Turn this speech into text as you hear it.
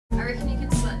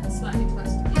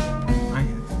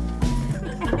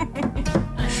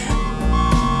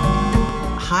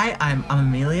Hi, I'm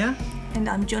Amamelia. And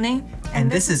I'm Junny.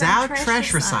 And this is our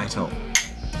trash recital.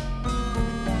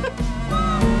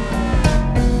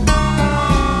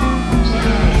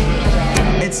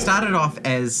 It started off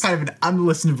as kind of an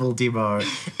unlistenable demo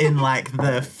in like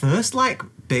the first like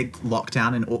big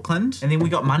lockdown in Auckland, and then we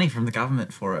got money from the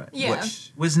government for it,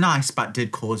 which was nice but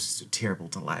did cause terrible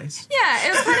delays. Yeah,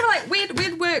 it was kind of like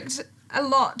we'd worked a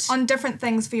lot on different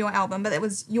things for your album, but it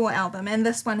was your album, and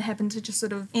this one happened to just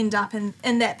sort of end up in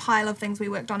that pile of things we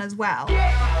worked on as well.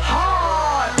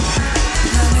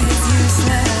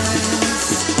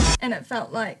 And it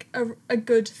felt like a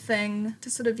good thing to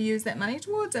sort of use that money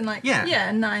towards, and like, yeah,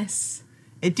 a nice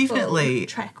it definitely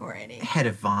track already. Had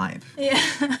a vibe. Yeah.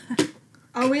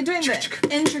 Oh, we're doing the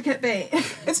intricate beat.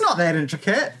 It's not that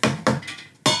intricate.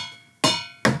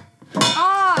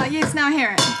 Oh, yes, now I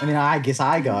hear it. I mean, I guess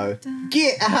I go,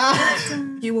 get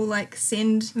You will like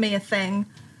send me a thing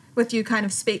with you kind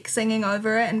of singing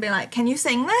over it and be like, can you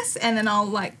sing this? And then I'll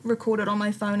like record it on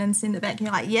my phone and send it back and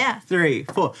you're like, yeah. 3,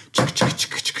 4.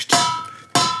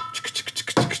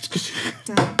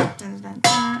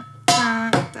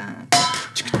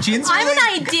 I'm an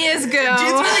ideas girl.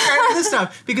 Jen's really great with this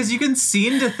stuff because you can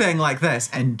send a thing like this,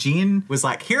 and Jen was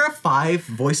like, here are 5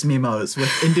 voice memos with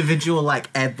individual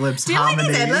like ad-libs,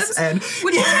 harmonies. Do you like these ad-libs?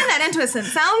 Would you turn that into a synth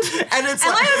sound? And it's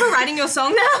Am I overwriting your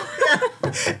song now?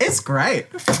 Yeah, it's great.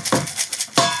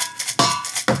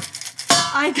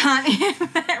 I can't hear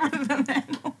that rhythm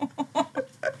at all.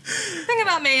 The thing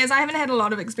about me is I haven't had a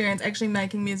lot of experience actually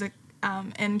making music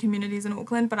in communities in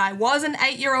Auckland, but I was an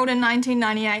 8-year-old in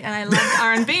 1998 and I loved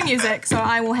R&B music, so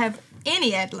I will have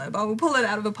any ad-lib. I will pull it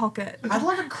out of a pocket. I'd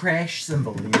love a crash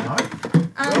cymbal, you know?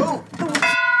 I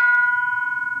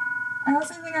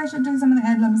also think I should do some of the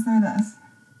ad-libs through this.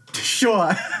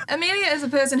 Sure. Amelia is a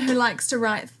person who likes to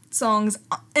write songs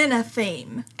in a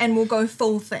theme and will go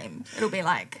full theme. It'll be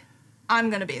like, I'm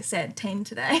going to be a sad teen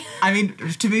today. I mean,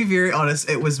 to be very honest,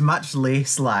 it was much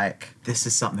less like, this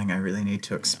is something I really need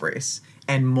to express,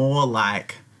 and more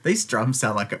like, these drums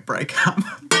sound like a breakup.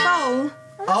 Oh,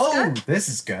 oh, this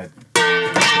is good.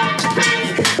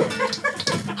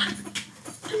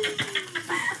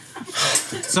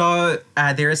 So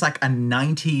there is like a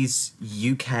 90s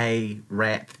UK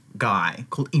rap guy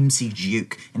called MC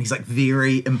Duke, and he's like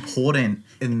very important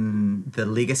in the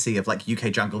legacy of like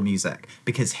UK jungle music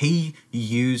because he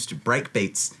used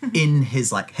breakbeats in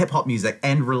his like hip hop music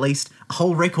and released a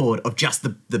whole record of just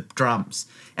the drums,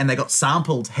 and they got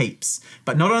sampled heaps.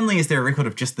 But not only is there a record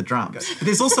of just the drums, but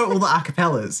there's also all the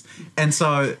acapellas. And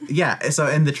so yeah, so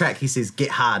in the track he says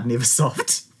get hard, never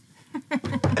soft.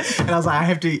 And I was like, I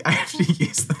have to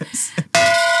use this. Not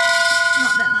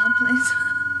that loud, please.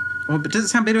 Well, but does it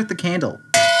sound better with the candle?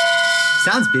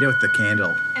 Sounds better with the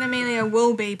candle. And Amelia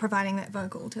will be providing that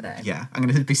vocal today. Yeah, I'm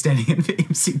going to be standing in for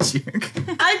MC Duke.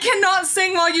 I cannot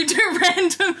sing while you do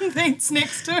random things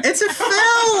next to it. It's a fill!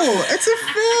 It's a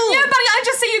fill! Yeah, buddy, I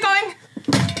just see you going...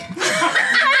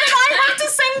 I have to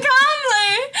sing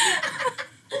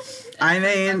calmly! I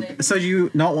mean, so do you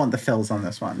not want the fills on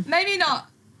this one? Maybe not.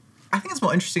 I think it's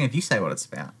more interesting if you say what it's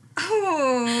about.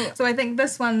 Ooh. So I think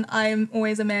this one I'm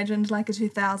always imagined like a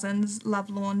 2000s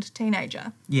lovelorn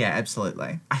teenager. Yeah,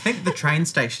 absolutely. I think the train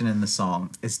station in the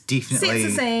song is definitely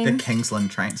the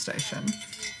Kingsland train station.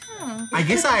 Oh. I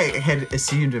guess I had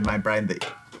assumed in my brain that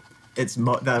it's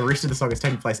the rest of the song is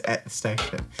taking place at the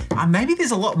station. Maybe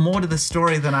there's a lot more to the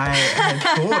story than I had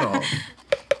thought of.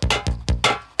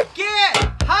 Get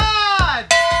hard!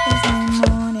 It's the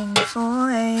morning, 4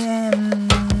 a.m.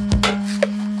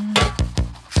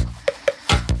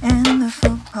 And the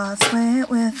footpaths wet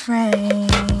with rain,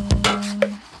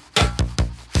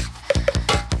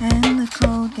 and the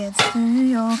cold gets through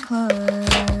your clothes.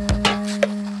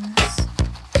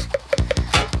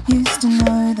 Used to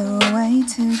know the way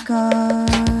to go.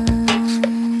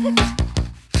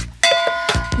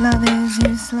 Love is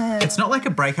useless. It's not like a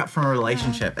breakup from a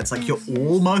relationship. It's like you're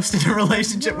almost in a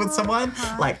relationship with someone.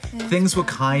 Like things were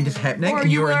kind of happening,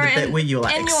 and you were in the bit where you were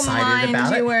like excited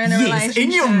about it. You were in a relationship.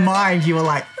 In your mind, you were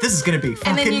like, "This is gonna be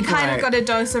fucking great." And then you kind of got a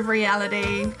dose of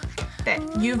reality that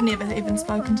you've never even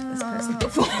spoken to this person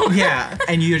before. Yeah,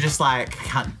 and you're just like, I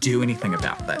can't do anything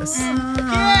about this.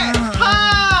 Get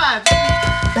hard!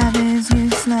 Love is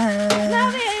useless.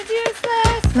 Love is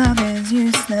useless. Love is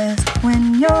useless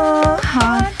when your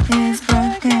heart is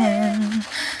broken.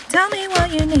 Tell me what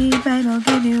you need, babe, I'll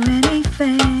give you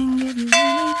anything. Give you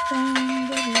anything,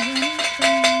 give you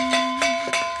anything.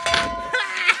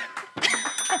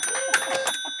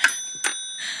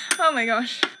 Oh my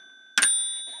gosh.